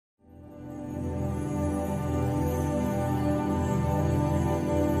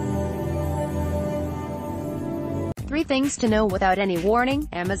3 things to know without any warning.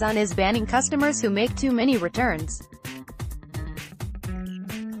 Amazon is banning customers who make too many returns.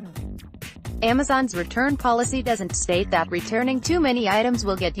 Amazon's return policy doesn't state that returning too many items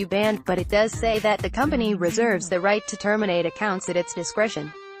will get you banned, but it does say that the company reserves the right to terminate accounts at its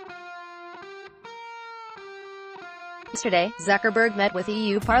discretion. Yesterday, Zuckerberg met with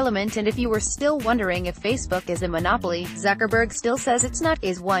EU Parliament, and if you were still wondering if Facebook is a monopoly, Zuckerberg still says it's not.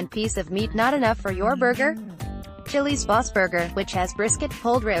 Is one piece of meat not enough for your burger? Chili's Boss Burger, which has brisket,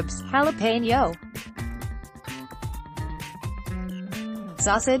 pulled ribs, jalapeno,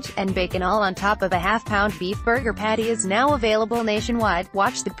 sausage, and bacon all on top of a half-pound beef burger patty, is now available nationwide.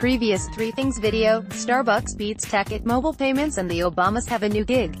 Watch the previous 3 things video. Starbucks beats tech at mobile payments, and the Obamas have a new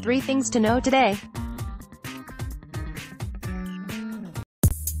gig. 3 things to know today.